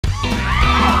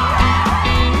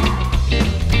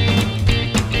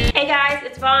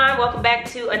welcome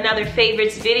back to another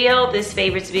favorites video. This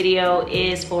favorites video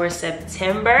is for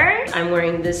September. I'm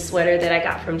wearing this sweater that I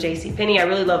got from JCPenney. I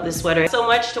really love this sweater so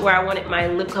much to where I wanted my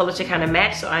lip color to kind of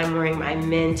match, so I'm wearing my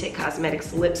Mented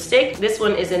Cosmetics lipstick. This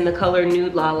one is in the color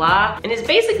Nude La La, and it's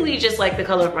basically just like the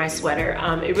color of my sweater.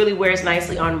 It really wears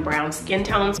nicely on brown skin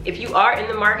tones. If you are in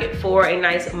the market for a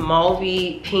nice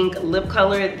mauve-y pink lip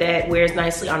color that wears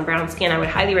nicely on brown skin, I would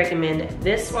highly recommend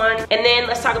this one. And then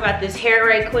let's talk about this hair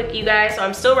right quick, you guys. So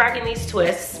I'm still rocking these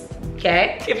twists.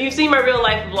 Okay, if you've seen my real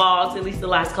life vlogs, at least the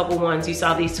last couple ones, you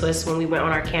saw these twists when we went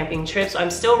on our camping trip. So I'm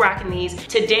still rocking these.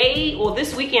 Today, well,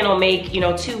 this weekend will make,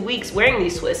 2 weeks wearing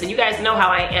these twists. And you guys know how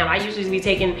I am. I usually be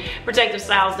taking protective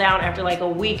styles down after like a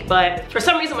week, but for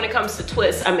some reason when it comes to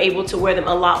twists, I'm able to wear them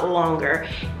a lot longer.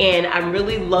 And I'm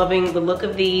really loving the look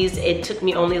of these. It took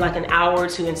me only like an hour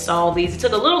to install these. It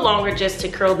took a little longer just to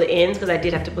curl the ends because I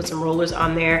did have to put some rollers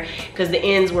on there because the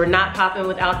ends were not popping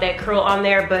without that curl on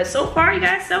there. But so far, you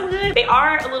guys, so good. They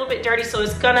are a little bit dirty, so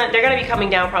they're gonna be coming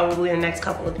down probably in the next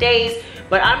couple of days,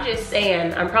 but I'm just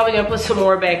saying I'm probably gonna put some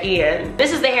more back in.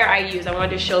 This is the hair I use. I wanted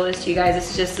to show this to you guys.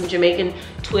 It's just some Jamaican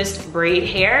twist braid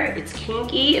hair. It's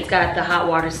kinky. It's got the hot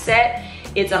water set.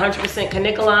 It's 100%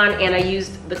 Canicolon, and I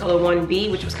used the color 1B,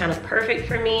 which was kind of perfect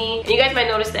for me. And you guys might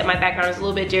notice that my background is a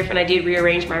little bit different. I did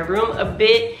rearrange my room a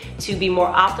bit to be more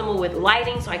optimal with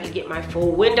lighting so I could get my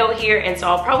full window here. And so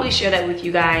I'll probably share that with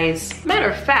you guys. Matter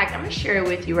of fact, I'm gonna share it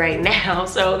with you right now.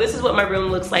 So this is what my room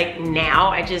looks like now.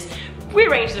 I just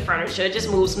rearrange the furniture,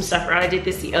 just move some stuff around. I did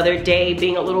this the other day,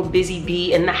 being a little busy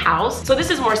bee in the house. So this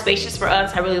is more spacious for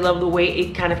us. I really love the way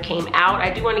it kind of came out. I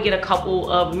do want to get a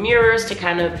couple of mirrors to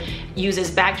kind of use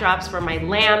as backdrops for my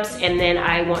lamps, and then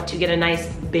I want to get a nice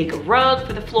big rug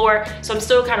for the floor. So I'm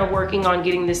still kind of working on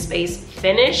getting this space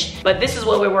finished, but this is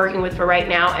what we're working with for right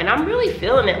now, and I'm really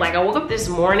feeling it. Like, I woke up this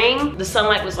morning, the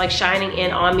sunlight was like shining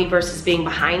in on me versus being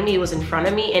behind me. It was in front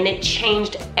of me, and it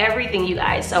changed everything, you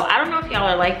guys. So I don't know if y'all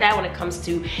are like that when it comes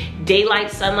to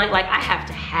daylight sunlight. Like, I have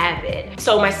to have it.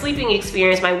 So my sleeping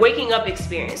experience, my waking up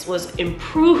experience was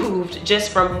improved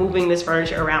just from moving this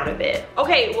furniture around a bit.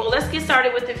 Okay, well, let's get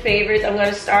started with the favorites. I'm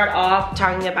gonna start off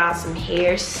talking about some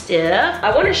hair stuff.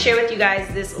 I wanna share with you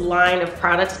guys this line of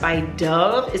products by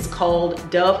Dove. It's called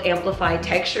Dove Amplified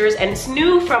Textures, and it's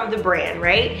new from the brand,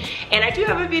 right? And I do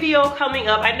have a video coming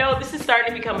up. I know this is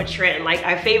starting to become a trend. Like,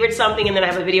 I favorite something and then I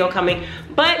have a video coming.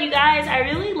 But you guys, I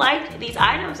really liked these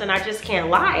items and I just can't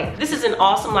lie. This is an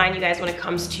awesome line, you guys, when it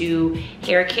comes to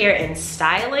hair care and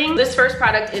styling. This first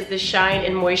product is the Shine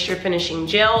and Moisture Finishing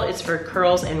Gel. It's for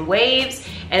curls and waves,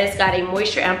 and it's got a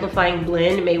moisture amplifying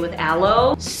blend made with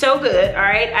aloe. So good, all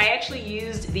right? I actually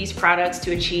used these products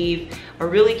to achieve a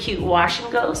really cute wash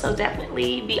and go, so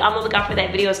definitely be on the lookout for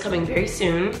that video. It's coming very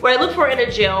soon. What I look for in a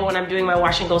gel when I'm doing my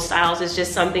wash and go styles is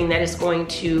just something that is going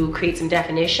to create some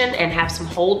definition and have some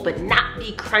hold, but not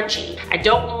be crunchy. I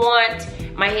don't want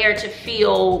my hair to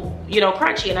feel,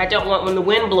 crunchy, and I don't want when the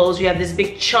wind blows, you have this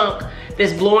big chunk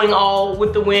that's blowing all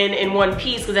with the wind in one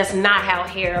piece, because that's not how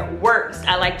hair works.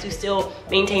 I like to still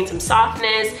maintain some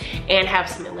softness and have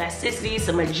some elasticity,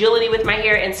 some agility with my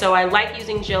hair, and so I like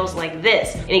using gels like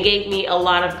this, and it gave me a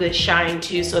lot of good shine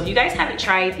too. So if you guys haven't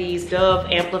tried these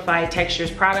Dove Amplified Textures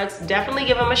products, definitely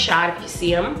give them a shot if you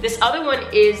see them. This other one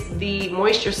is the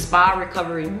Moisture Spa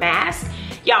Recovery Mask.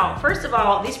 Y'all, first of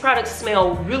all, these products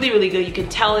smell really, really good. You can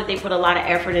tell that they put a lot of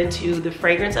effort into the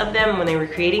fragrance of them when they were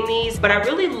creating these. But I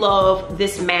really love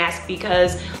this mask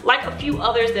because, like a few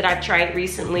others that I've tried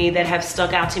recently that have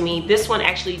stuck out to me, this one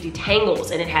actually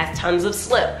detangles and it has tons of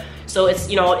slip. So it's,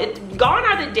 gone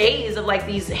are the days of like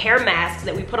these hair masks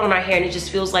that we put on our hair and it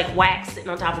just feels like wax sitting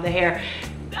on top of the hair.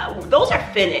 Those are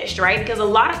finished, right? Because a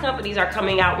lot of companies are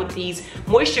coming out with these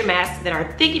moisture masks that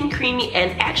are thick and creamy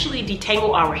and actually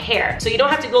detangle our hair. So you don't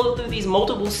have to go through these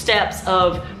multiple steps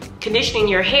of conditioning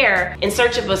your hair in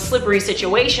search of a slippery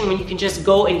situation when you can just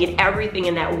go and get everything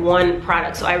in that one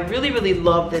product. So I really, really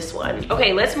love this one.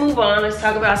 Okay, let's move on. Let's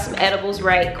talk about some edibles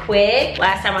right quick.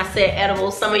 Last time I said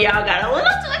edibles, some of y'all got a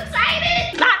little too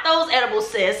excited. Not those edibles,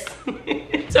 sis.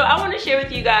 So I want to share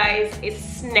with you guys a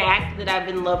snack that I've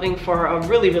been loving for a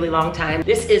really, really long time.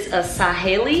 This is a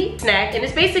Saheli snack, and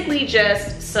it's basically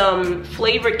just some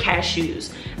flavored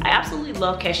cashews. I absolutely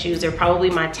love cashews. They're probably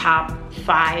my top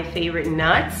 5 favorite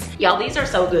nuts. Y'all, these are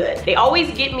so good. They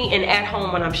always get me in at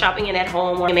home when I'm shopping in at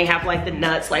home, and they have like the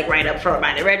nuts like right up front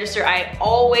by the register. I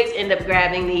always end up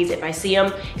grabbing these if I see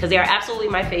them because they are absolutely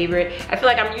my favorite. I feel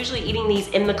like I'm usually eating these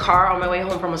in the car on my way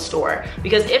home from a store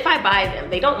because if I buy them,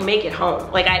 they don't make it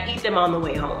home. Like, I eat them on the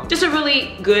way home. Just a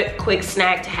really good quick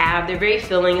snack to have. They're very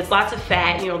filling. It's lots of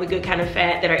fat, the good kind of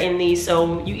fat that are in these.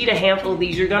 So you eat a handful of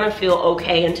these, you're gonna feel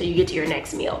okay until you get to your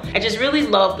next meal. oil. I just really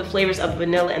love the flavors of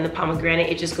vanilla and the pomegranate.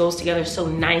 It just goes together so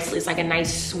nicely. It's like a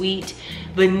nice sweet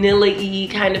vanilla-y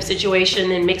kind of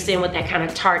situation, and mixed in with that kind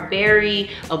of tart berry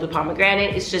of the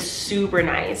pomegranate. It's just super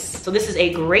nice. So this is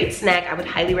a great snack I would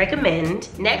highly recommend.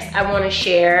 Next, I want to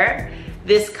share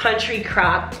this Country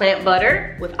Crock plant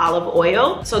butter with olive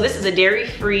oil. So this is a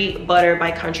dairy-free butter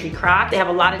by Country Crock. They have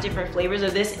a lot of different flavors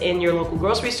of this in your local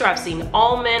grocery store. I've seen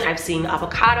almond, I've seen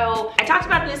avocado. I talked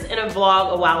about this in a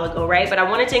vlog a while ago, right? But I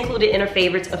wanted to include it in a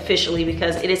favorites officially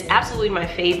because it is absolutely my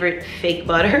favorite fake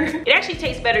butter. It actually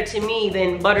tastes better to me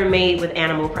than butter made with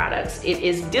animal products. It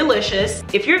is delicious.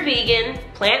 If you're vegan,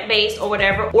 plant-based, or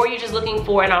whatever, or you're just looking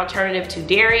for an alternative to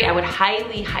dairy, I would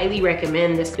highly, highly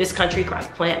recommend this Country Crock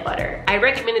plant butter. I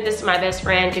recommended this to my best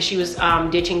friend because she was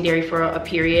ditching dairy for a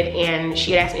period, and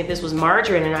she had asked me if this was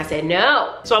margarine, and I said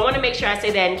no. So I want to make sure I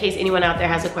say that in case anyone out there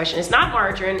has a question. It's not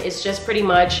margarine, it's just pretty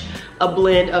much a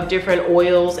blend of different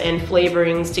oils and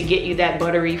flavorings to get you that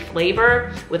buttery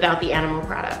flavor without the animal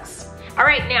products. All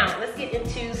right, now let's get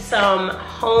into some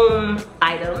home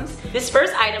items. This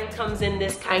first item comes in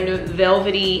this kind of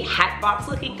velvety hat box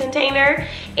looking container,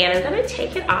 and I'm gonna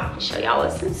take it off and show y'all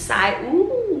what's inside.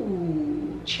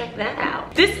 Ooh, check that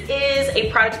out. This is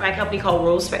a product by a company called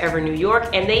Rose Forever New York,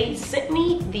 and they sent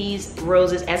me these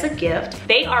roses as a gift.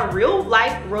 They are real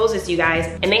life roses, you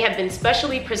guys, and they have been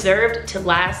specially preserved to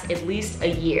last at least a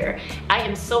year. I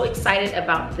am so excited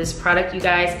about this product, you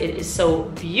guys. It is so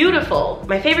beautiful.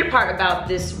 My favorite part about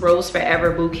this Rose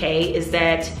Forever bouquet is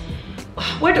that,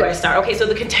 where do I start? Okay, so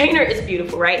the container is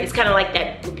beautiful, right? It's kind of like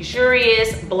that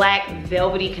luxurious black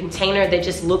velvety container that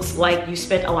just looks like you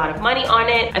spent a lot of money on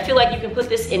it. I feel like you can put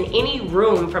this in any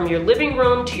room, from your living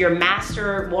room to your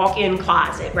master walk-in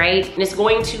closet, right? And it's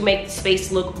going to make the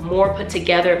space look more put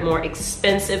together, more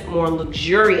expensive, more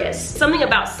luxurious. Something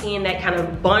about seeing that kind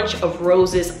of bunch of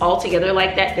roses all together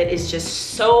like that is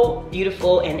just so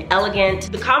beautiful and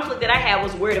elegant. The conflict that I had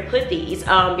was where to put these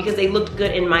because they looked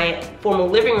good in my formal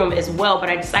living room as well, but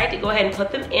I decided to go ahead and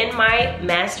put them in my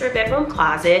master bedroom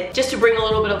closet just to bring a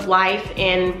little bit of life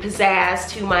and pizzazz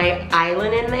to my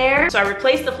island in there. So I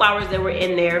replaced the flowers that were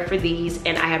in there for these,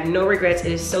 and I have no regrets.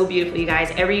 It is so beautiful, you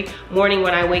guys. Every morning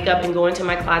when I wake up and go into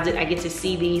my closet, I get to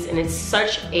see these, and it's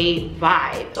such a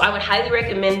vibe. So I would highly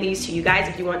recommend these to you guys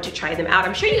if you want to try them out.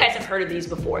 I'm sure you guys have heard of these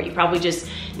before. You probably just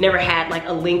never had like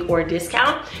a link or a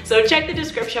discount. So check the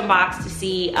description box to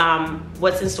see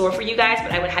what's in store for you guys,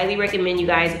 but I would highly recommend you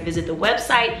guys visit the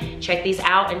website, check these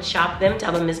out, and shop them.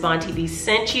 Tell them MsVaughnTV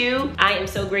sent you. I am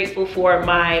so grateful for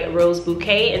my rose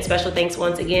bouquet, and special thanks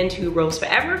once again to Rose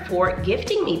Forever for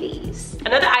gifting me these.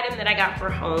 Another item that I got for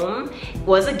home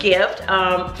was a gift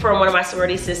from one of my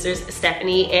sorority sisters,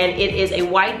 Stephanie, and it is a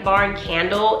white barn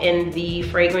candle in the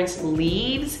fragrance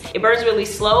Leaves. It burns really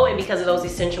slow, and because of those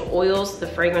essential oils, the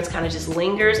fragrance kind of just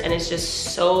lingers, and it's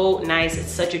just so nice.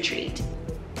 It's such a treat.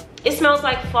 It smells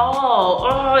like fall.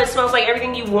 Oh, it smells like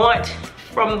everything you want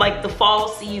from like the fall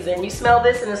season. You smell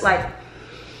this and it's like,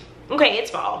 okay,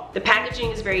 it's fall. The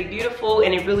packaging is very beautiful,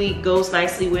 and it really goes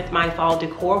nicely with my fall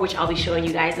decor, which I'll be showing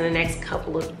you guys in the next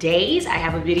couple of days. I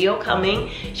have a video coming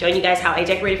showing you guys how I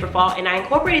decorated for fall, and I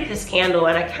incorporated this candle,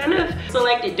 and I kind of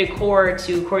selected decor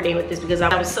to coordinate with this because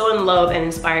I was so in love and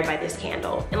inspired by this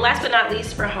candle. And last but not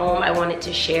least for home, I wanted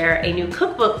to share a new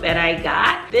cookbook that I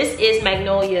got. This is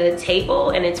Magnolia Table,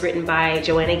 and it's written by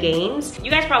Joanna Gaines.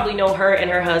 You guys probably know her and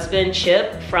her husband,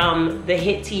 Chip, from the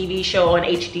hit TV show on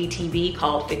HGTV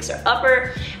called Fixer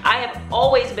Upper. I have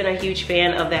always been a huge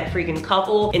fan of that freaking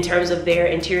couple in terms of their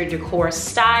interior decor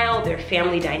style, their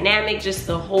family dynamic, just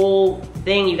the whole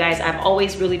thing, you guys. I've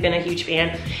always really been a huge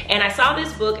fan, and I saw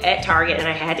this book at Target and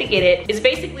I had to get it. It's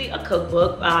basically a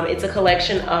cookbook. It's a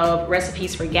collection of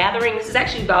recipes for gathering. This is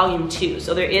actually volume 2,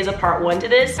 so there is a part 1 to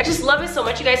this. I just love it so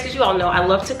much, you guys, because you all know I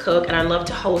love to cook and I love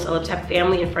to host. I love to have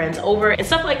family and friends over, and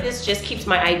stuff like this just keeps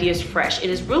my ideas fresh. It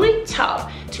is really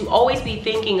tough to always be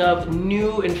thinking of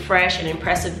new and fresh and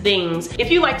impressive things.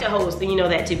 If you like to host, then you know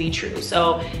that to be true.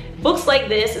 So books like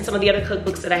this and some of the other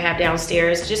cookbooks that I have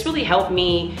downstairs just really help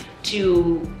me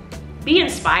to be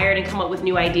inspired and come up with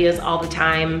new ideas all the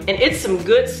time. And it's some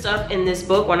good stuff in this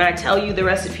book. When I tell you, the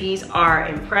recipes are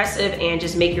impressive and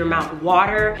just make your mouth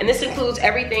water. And this includes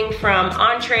everything from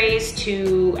entrees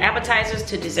to appetizers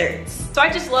to desserts. So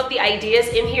I just love the ideas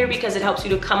in here because it helps you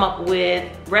to come up with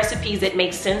recipes that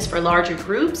make sense for larger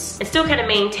groups and still kind of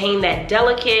maintain that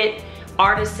delicate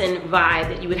artisan vibe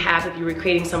that you would have if you were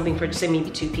creating something for just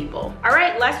maybe 2 people. All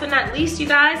right, last but not least, you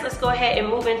guys, let's go ahead and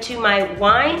move into my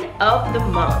wine of the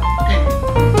month.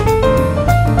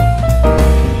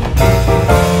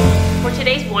 For For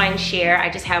today's wine share, I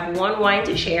just have one wine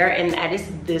to share, and that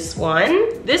is this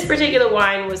one. This particular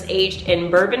wine was aged in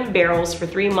bourbon barrels for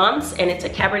 3 months, and it's a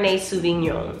Cabernet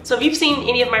Sauvignon. So if you've seen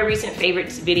any of my recent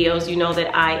favorites videos, you know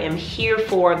that I am here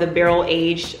for the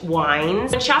barrel-aged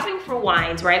wines. When shopping for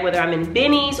wines, right, whether I'm in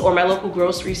Benny's or my local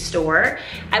grocery store,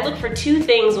 I look for 2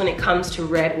 things when it comes to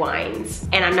red wines.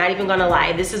 And I'm not even gonna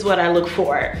lie, this is what I look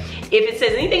for. If it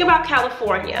says anything about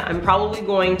California, I'm probably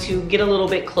going to get a little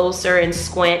bit closer and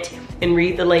squint and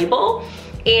read the label.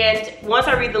 And once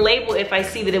I read the label, if I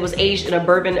see that it was aged in a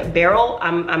bourbon barrel,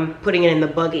 I'm putting it in the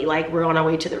buggy, like we're on our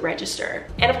way to the register.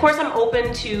 And of course I'm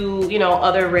open to, you know,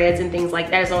 other reds and things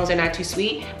like that as long as they're not too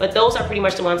sweet, but those are pretty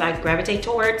much the ones I gravitate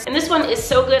towards. And this one is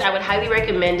so good, I would highly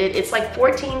recommend it. It's like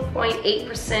 14.8%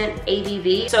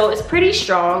 ABV, so it's pretty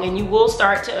strong, and you will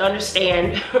start to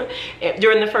understand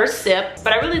during the first sip.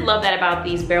 But I really love that about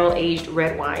these barrel-aged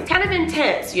red wines. Kind of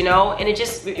intense, you know, and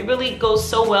it really goes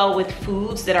so well with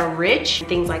foods that are rich.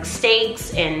 Things like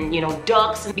steaks and, you know,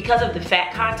 ducks, and because of the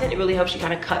fat content, it really helps you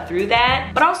kind of cut through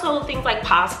that. But also things like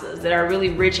pastas that are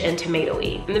really rich and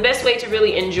tomatoey. And the best way to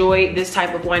really enjoy this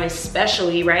type of wine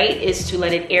especially, right, is to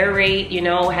let it aerate, you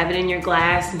know, have it in your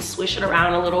glass and swish it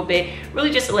around a little bit,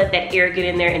 really just to let that air get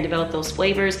in there and develop those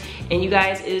flavors. And you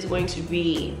guys, it is going to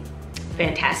be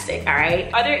fantastic, all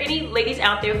right? Are there any ladies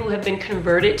out there who have been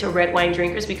converted to red wine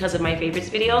drinkers because of my favorites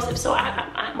videos? If so,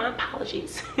 my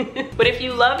apologies. But if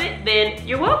you love it, then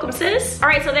you're welcome, sis. All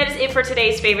right, so that is it for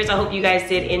today's favorites. I hope you guys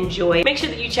did enjoy. Make sure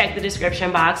that you check the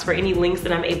description box for any links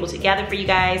that I'm able to gather for you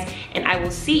guys, and I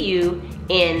will see you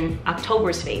in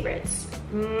October's favorites.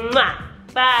 Mwah!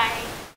 Bye.